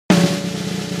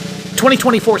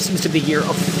2024 seems to be the year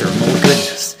of thermal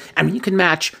goodness. And when you can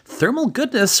match thermal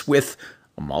goodness with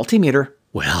a multimeter,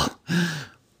 well,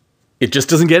 it just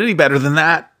doesn't get any better than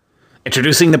that.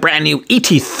 Introducing the brand new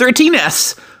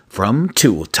ET13S from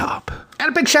TOOLTOP. And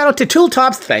a big shout out to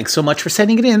TOOLTOP. Thanks so much for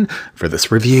sending it in for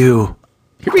this review.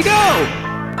 Here we go.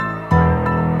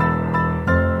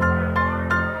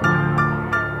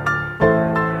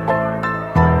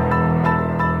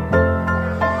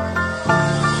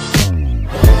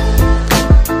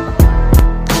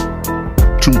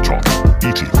 TOOLTOP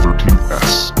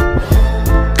ET13S.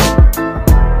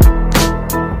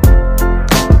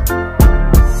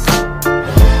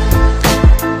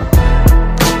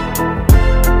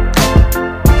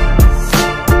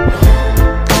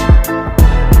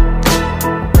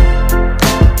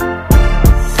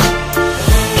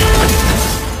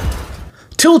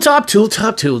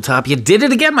 TOOLTOP, you did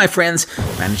it again, my friends.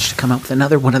 Managed to come up with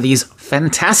another one of these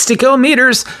fantastico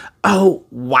meters. Oh,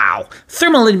 wow.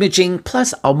 Thermal imaging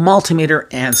plus a multimeter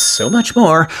and so much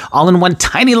more, all in one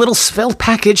tiny little svelte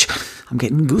package. I'm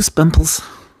getting goosebumps.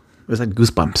 Or is that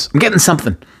goosebumps? I'm getting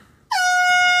something.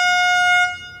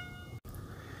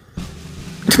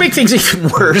 To make things even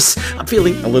worse, I'm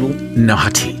feeling a little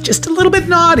naughty. Just a little bit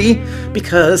naughty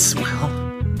because, well,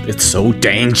 it's so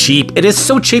dang cheap. It is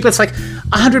so cheap. It's like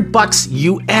 $100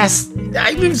 US.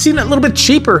 I've even seen it a little bit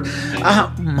cheaper.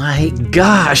 Oh my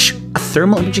gosh. A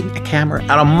thermal imaging camera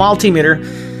and a multimeter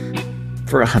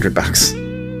for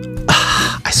 $100.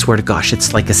 I swear to gosh,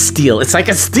 it's like a steal. It's like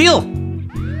a steal.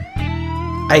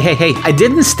 Hey, I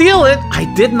didn't steal it.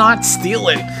 I did not steal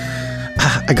it.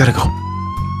 I gotta go.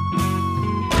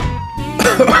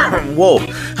 Whoa,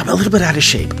 I'm a little bit out of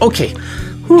shape. Okay,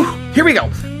 whew, here we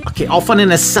go. Okay, all fun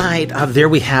and aside, there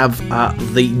we have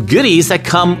the goodies that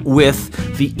come with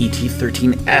the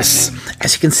ET13S.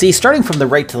 As you can see, starting from the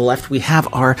right to the left, we have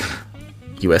our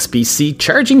USB-C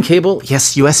charging cable.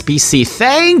 Yes, USB-C.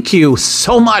 Thank you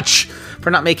so much for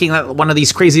not making that one of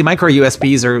these crazy micro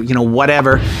USBs or, you know,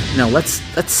 whatever. No, let's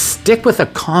stick with a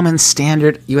common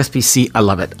standard USB-C. I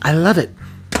love it. I love it.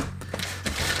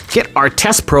 Get our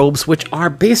test probes, which are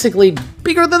basically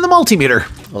bigger than the multimeter.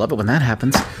 I love it when that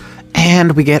happens.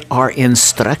 And we get our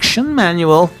instruction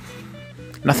manual.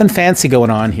 Nothing fancy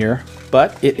going on here,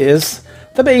 but it is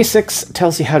the basics. It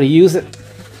tells you how to use it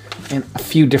in a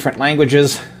few different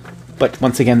languages. But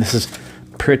once again, this is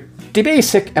pretty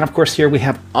basic. And of course, here we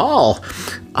have all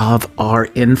of our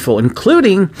info,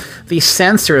 including the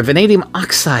sensor of vanadium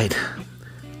oxide.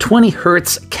 20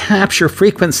 hertz capture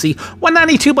frequency,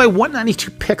 192 by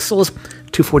 192 pixels,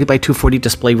 240 by 240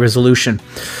 display resolution.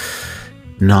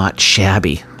 Not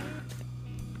shabby.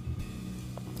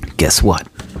 Guess what?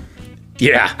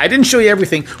 Yeah, I didn't show you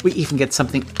everything. We even get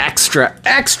something extra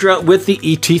with the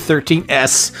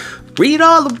ET13S. Read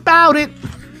all about it.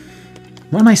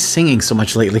 Why am I singing so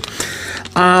much lately?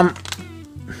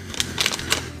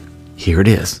 Here it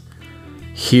is.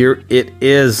 Here it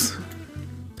is.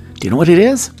 Do you know what it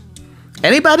is?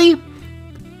 Anybody?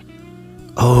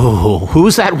 Oh,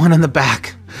 who's that one in the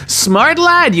back? Smart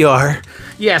lad you are.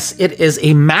 Yes, it is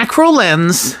a macro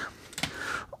lens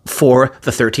for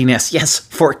the 13S. Yes,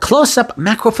 for close-up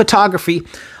macro photography.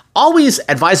 Always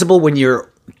advisable when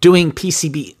you're doing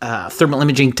PCB thermal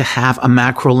imaging to have a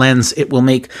macro lens. It will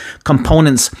make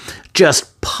components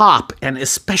just pop, and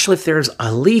especially if there's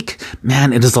a leak,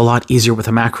 man, it is a lot easier with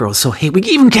a macro. So hey, we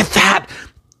even get that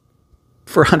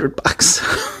for $100.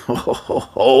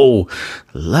 Oh,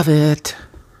 love it.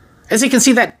 As you can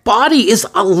see, that body is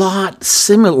a lot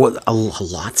similar.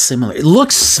 It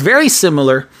looks very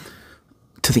similar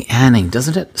to the Anning,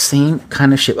 doesn't it? Same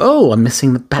kind of shape. Oh, I'm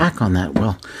missing the back on that.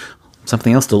 Well,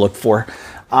 something else to look for.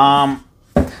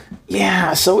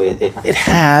 Yeah, so it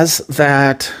has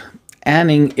that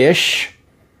Anning-ish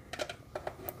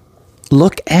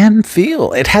look and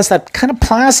feel. It has that kind of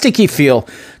plasticky feel.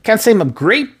 Can't say I'm a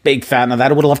great big fan of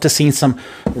that. I would have loved to have seen some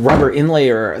rubber inlay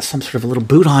or some sort of a little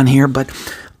boot on here, but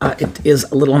it is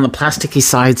a little on the plasticky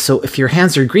side. So if your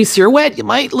hands are greasy or wet, you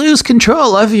might lose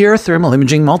control of your thermal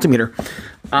imaging multimeter.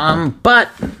 But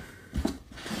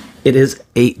it is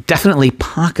a definitely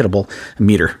pocketable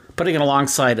meter. Putting it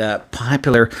alongside a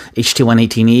popular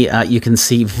HT118E, you can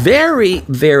see very,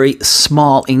 very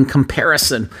small in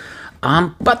comparison.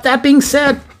 But that being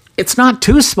said, it's not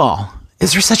too small.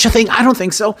 Is there such a thing? I don't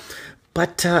think so.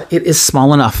 But it is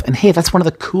small enough. And hey, that's one of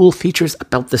the cool features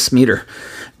about this meter.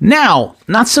 Now,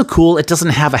 not so cool, it doesn't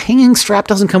have a hanging strap,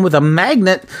 doesn't come with a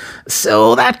magnet.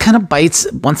 So that kind of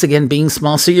bites, once again, being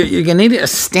small. So you're going to need a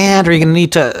stand, or you're going to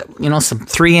need to, you know, some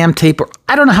 3M tape, or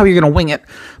I don't know how you're going to wing it.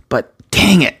 But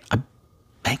dang it, a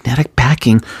magnetic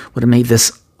backing would have made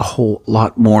this a whole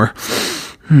lot more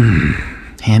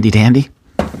Handy dandy.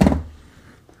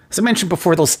 As I mentioned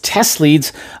before, those test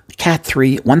leads, Cat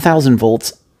 3, 1000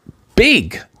 volts,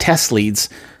 big test leads,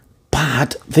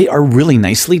 but they are really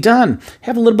nicely done.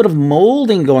 Have a little bit of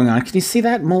molding going on. Can you see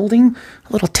that molding?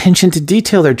 A little attention to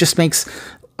detail there just makes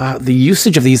the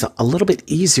usage of these a little bit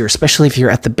easier, especially if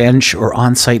you're at the bench or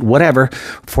on site, whatever,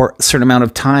 for a certain amount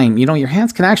of time. You know, your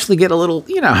hands can actually get a little,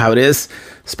 you know how it is,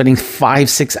 spending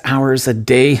 5-6 hours a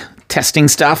day testing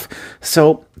stuff.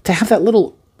 So to have that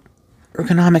little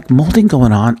ergonomic molding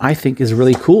going on, I think is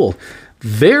really cool.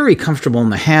 Very comfortable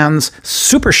in the hands,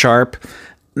 super sharp,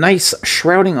 nice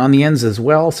shrouding on the ends as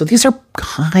well. So these are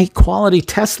high quality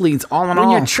test leads all in all.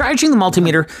 When you're charging the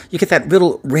multimeter, you get that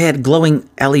little red glowing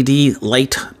LED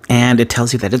light and it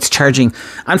tells you that it's charging.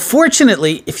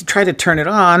 Unfortunately, if you try to turn it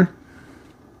on,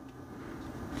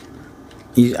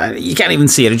 you can't even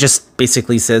see it. It just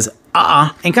basically says,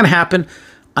 ain't gonna happen.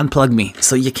 Unplug me.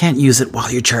 So you can't use it while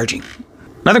you're charging.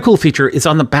 Another cool feature is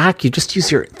on the back. You just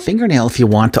use your fingernail if you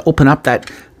want to open up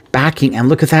that backing, and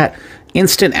look at that,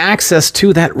 instant access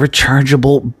to that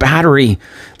rechargeable battery.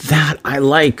 That I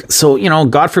like. So, you know,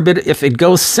 God forbid if it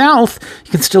goes south,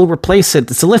 you can still replace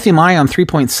it. It's a lithium ion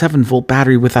 3.7 volt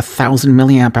battery with 1000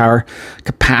 milliamp hour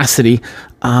capacity.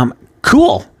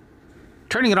 Cool.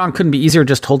 Turning it on couldn't be easier.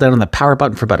 Just hold down on the power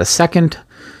button for about a second.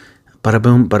 Bada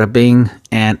boom, bada bing,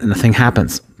 and nothing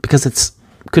happens because it's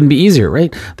couldn't be easier,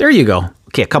 right? There you go.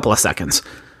 Okay, a couple of seconds.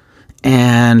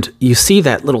 And you see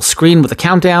that little screen with a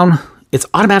countdown. It's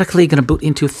automatically going to boot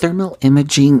into thermal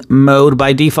imaging mode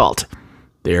by default.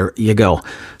 There you go.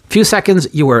 A few seconds,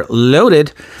 you are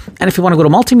loaded. And if you want to go to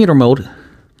multimeter mode,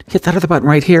 hit that other button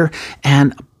right here.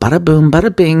 And bada boom,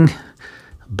 bada bing,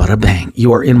 bada bang.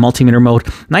 You are in multimeter mode.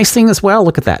 Nice thing as well,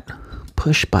 look at that.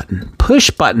 Push button, push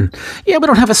button. Yeah, we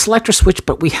don't have a selector switch,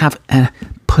 but we have a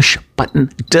push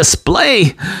button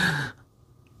display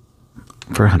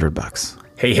for $100.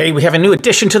 Hey, we have a new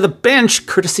addition to the bench,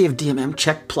 courtesy of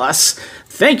DMMCheck PLUS.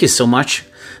 Thank you so much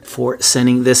for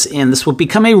sending this in. This will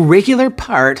become a regular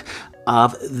part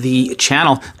of the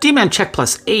channel. DMMCheck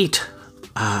PLUS 8,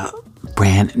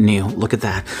 brand new. Look at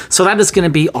that. So that is going to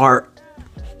be our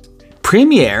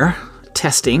premiere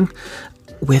testing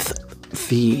with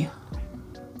the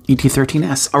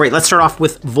ET13S. All right, let's start off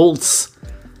with volts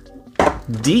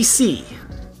DC.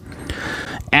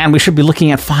 And we should be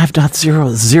looking at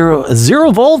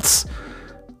 5.000 volts,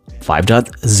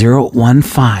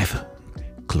 5.015.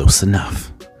 Close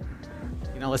enough.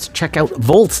 Now let's check out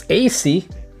volts AC.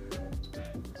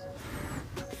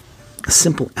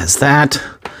 Simple as that.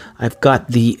 I've got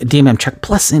the DMMCheck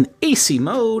PLUS in AC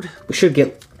mode. We should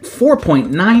get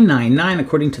 4.999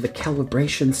 according to the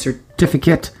calibration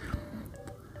certificate.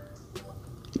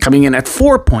 Coming in at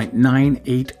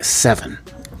 4.987.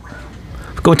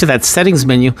 Go into that settings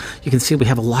menu, you can see we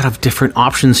have a lot of different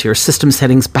options here. System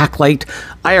settings, backlight,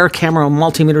 IR camera,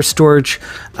 multimeter storage,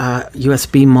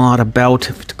 USB mod, about.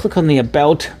 If you click on the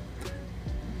about,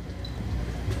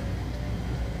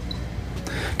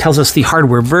 tells us the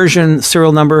hardware version,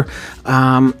 serial number,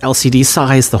 LCD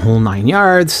size, the whole 9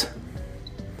 yards.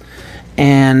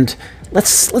 And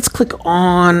let's click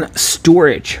on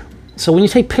storage. So when you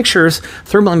take pictures,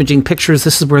 thermal imaging pictures,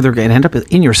 this is where they're going to end up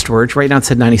in your storage. Right now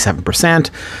it's at 97%.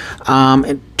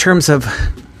 In terms of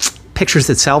pictures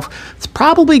itself, it's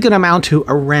probably going to amount to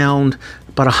around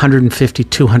about 150,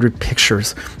 200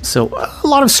 pictures. So a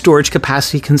lot of storage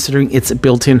capacity considering it's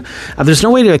built in. There's no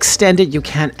way to extend it. You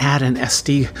can't add an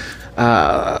SD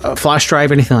flash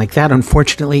drive, anything like that.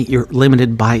 Unfortunately, you're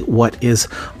limited by what is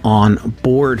on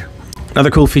board.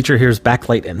 Another cool feature here is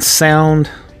backlight and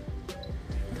sound.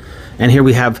 And here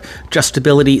we have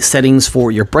adjustability settings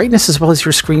for your brightness as well as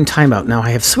your screen timeout. Now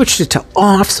I have switched it to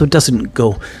off so it doesn't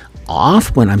go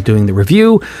off when I'm doing the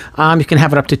review. You can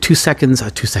have it up to 2 seconds,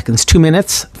 2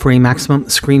 minutes for a maximum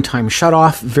screen time shut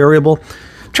off variable.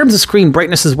 In terms of screen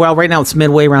brightness as well, right now it's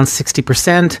midway around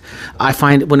 60%. I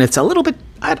find when it's a little bit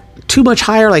too much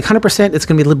higher, like 100%, it's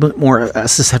going to be a little bit more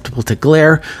susceptible to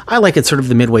glare. I like it sort of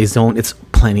the midway zone. It's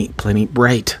plenty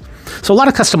bright. So a lot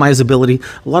of customizability,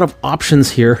 a lot of options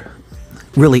here.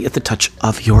 Really at the touch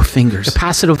of your fingers.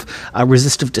 Capacitive,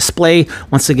 resistive display.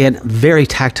 Once again, very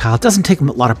tactile. It doesn't take a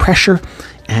lot of pressure,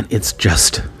 and it's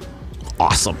just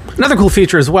awesome. Another cool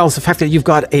feature as well is the fact that you've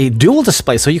got a dual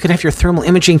display, so you can have your thermal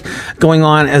imaging going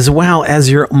on as well as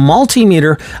your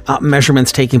multimeter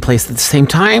measurements taking place at the same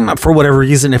time. For whatever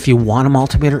reason, if you want a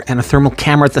multimeter and a thermal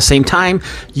camera at the same time,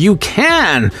 you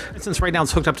can. Since right now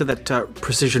it's hooked up to that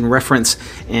precision reference,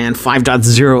 and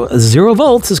 5.00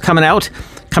 volts is coming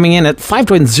in at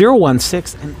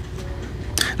 5.016, and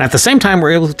at the same time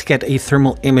we're able to get a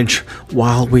thermal image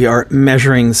while we are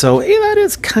measuring. So that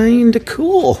is kind of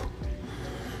cool.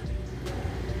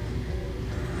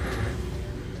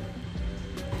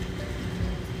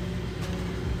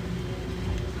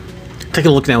 Take a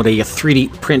look now at a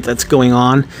 3D print that's going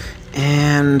on,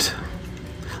 and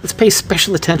let's pay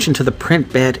special attention to the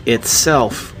print bed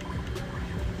itself.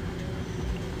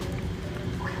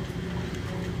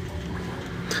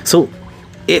 So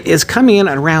it is coming in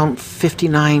at around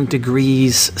 59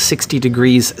 degrees, 60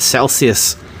 degrees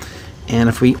Celsius. And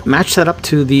if we match that up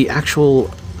to the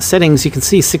actual settings, you can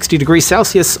see 60 degrees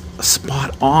Celsius,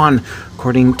 spot on,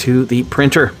 according to the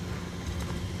printer.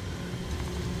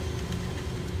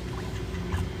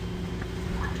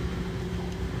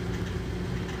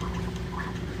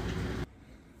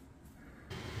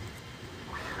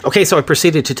 Okay, so I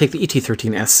proceeded to take the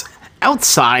ET13S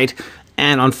outside,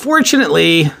 and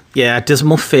unfortunately, yeah,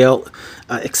 dismal fail.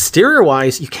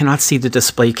 Exterior-wise, you cannot see the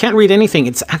display. You can't read anything.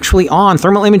 It's actually on.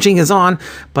 Thermal imaging is on,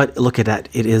 but look at that.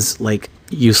 It is, like,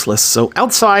 useless. So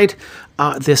outside,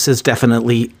 this is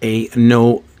definitely a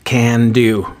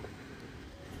no-can-do.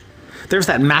 There's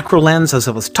that macro lens, as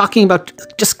I was talking about,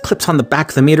 just clips on the back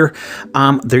of the meter.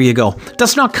 There you go.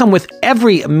 Does not come with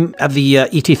every of the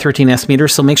ET13S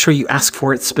meters, so make sure you ask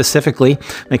for it specifically.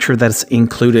 Make sure that it's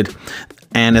included.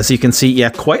 And as you can see, yeah,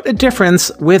 quite a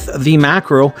difference with the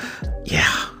macro.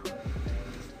 Yeah.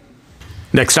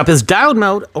 Next up is diode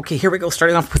mode. Okay, here we go,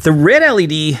 starting off with the red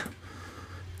LED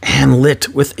and lit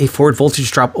with a forward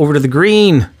voltage drop over to the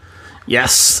green.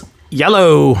 Yes,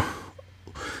 yellow.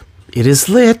 It is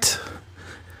lit.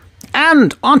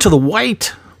 And onto the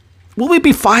white. Will we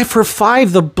be 5 for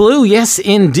 5? The blue, yes,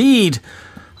 indeed.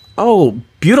 Oh,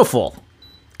 beautiful.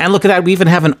 And look at that, we even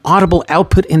have an audible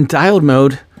output in diode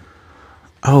mode.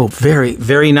 Oh, very,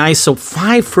 very nice. So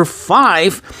 5 for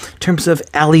 5 in terms of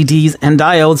LEDs and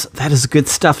diodes. That is good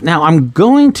stuff. Now, I'm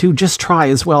going to just try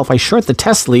as well. If I short the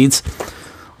test leads.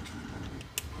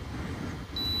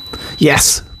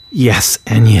 Yes, yes,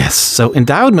 and yes. So in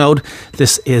diode mode,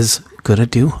 this is going to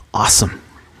do awesome.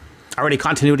 Alrighty,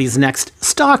 continuity is next.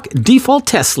 Stock default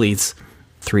test leads.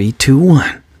 3, 2,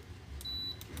 1.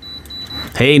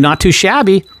 Hey, not too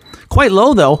shabby. Quite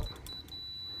low, though.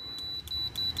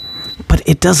 But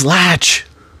it does latch.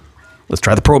 Let's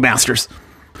try the Probe Masters.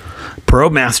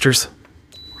 Probe Masters.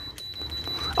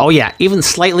 Oh yeah, even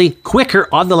slightly quicker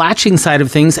on the latching side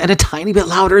of things and a tiny bit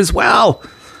louder as well.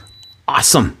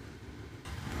 Awesome.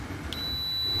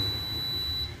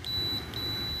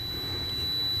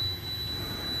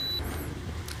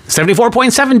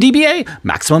 .7 dBA,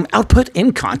 maximum output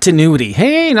in continuity.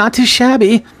 Hey, not too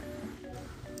shabby.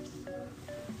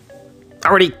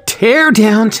 Already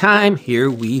teardown time.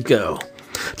 Here we go.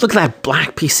 Look at that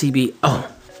black PCB. Oh,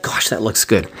 gosh, that looks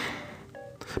good.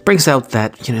 Brings out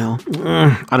that, you know,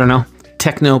 I don't know,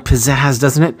 techno pizzazz,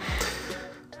 doesn't it?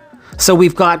 So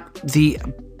we've got the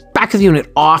back of the unit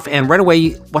off, and right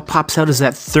away, what pops out is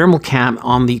that thermal cam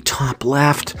on the top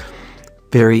left.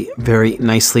 Very, very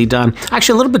nicely done.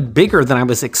 Actually, a little bit bigger than I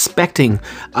was expecting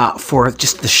for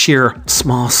just the sheer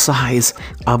small size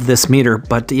of this meter.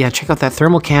 But yeah, check out that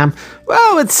thermal cam.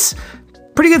 Well, it's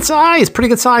pretty good size, pretty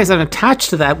good size. And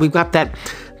attached to that, we've got that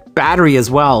battery as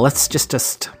well. Let's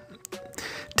just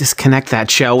disconnect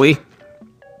that, shall we?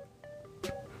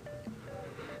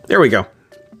 There we go.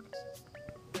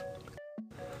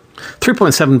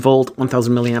 3.7 volt,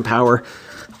 1000 milliamp hour,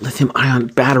 lithium ion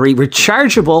battery,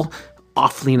 rechargeable.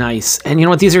 Awfully nice. And you know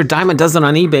what? These are dime a dozen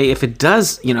on eBay. If it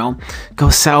does, you know, go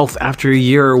south after a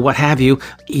year or what have you,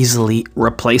 easily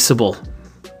replaceable.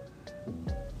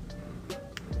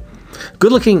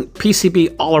 Good looking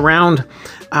PCB all around.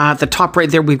 The top right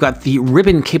there, we've got the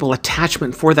ribbon cable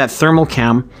attachment for that thermal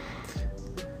cam.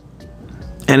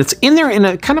 And it's in there in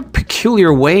a kind of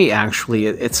peculiar way, actually.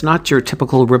 It's not your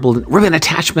typical ribbon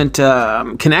attachment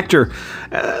connector.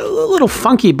 A little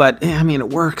funky, but I mean, it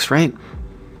works, right?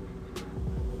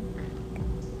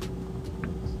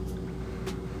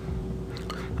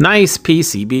 Nice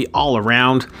PCB all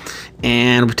around.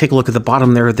 And we take a look at the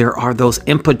bottom there. There are those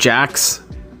input jacks.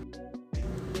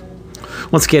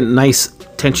 Once again, nice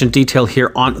tension detail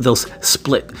here on those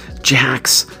split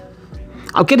jacks.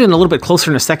 I'll get in a little bit closer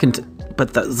in a second,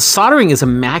 but the soldering is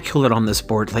immaculate on this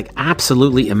board, like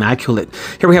absolutely immaculate.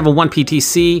 Here we have a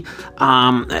 1PTC.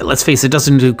 Let's face it,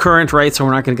 doesn't do current, right? So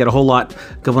we're not going to get a whole lot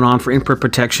going on for input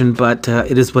protection, but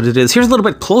it is what it is. Here's a little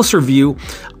bit closer view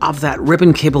of that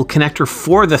ribbon cable connector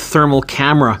for the thermal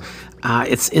camera.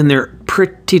 It's in there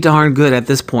pretty darn good at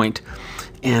this point.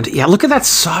 And yeah, look at that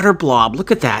solder blob.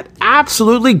 Look at that.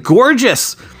 Absolutely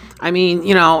gorgeous. I mean,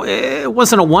 you know, it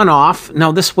wasn't a one-off.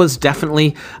 No, this was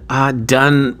definitely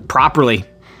done properly.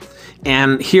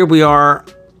 And here we are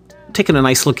taking a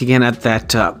nice look again at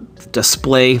that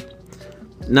display.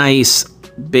 Nice,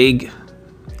 big,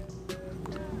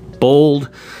 bold.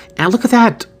 And look at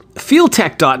that,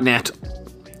 fieldtech.net,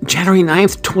 January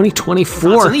 9th,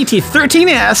 2024. An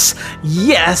ET13S,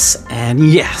 yes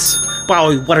and yes.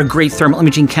 Wow, what a great thermal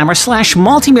imaging camera /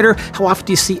 multimeter. How often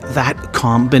do you see that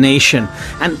combination?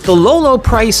 And the low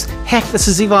price, heck, this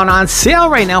is even on sale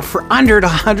right now for under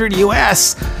 100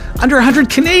 US, under 100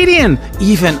 Canadian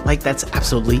even. Like, that's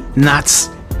absolutely nuts.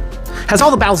 Has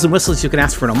all the bells and whistles you can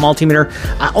ask for in a multimeter.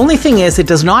 Only thing is, it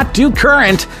does not do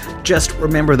current. Just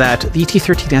remember that the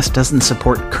ET13S doesn't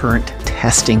support current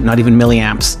testing, not even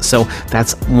milliamps. So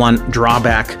that's one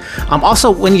drawback.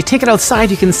 Also, when you take it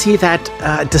outside, you can see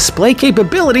that display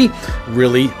capability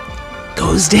really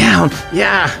goes down.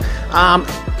 Yeah,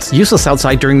 it's useless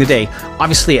outside during the day.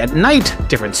 Obviously at night,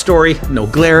 different story, no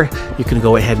glare. You can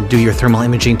go ahead and do your thermal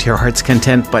imaging to your heart's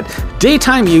content, but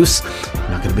daytime use,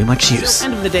 not gonna be much use. So,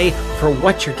 end of the day, for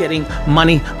what you're getting,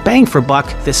 money, bang for buck,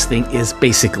 this thing is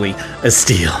basically a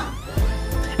steal.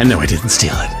 And no, I didn't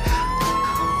steal it.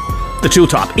 The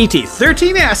TOOLTOP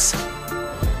ET13S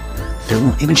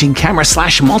thermal imaging camera /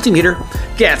 multimeter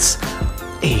gets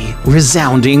a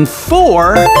resounding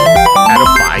 4 out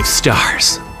of 5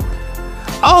 stars.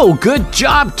 Oh, good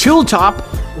job, TOOLTOP.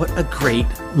 What a great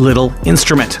little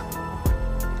instrument.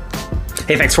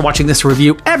 Hey, thanks for watching this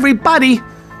review, everybody.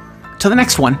 Till the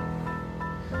next one,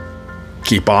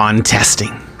 keep on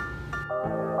testing.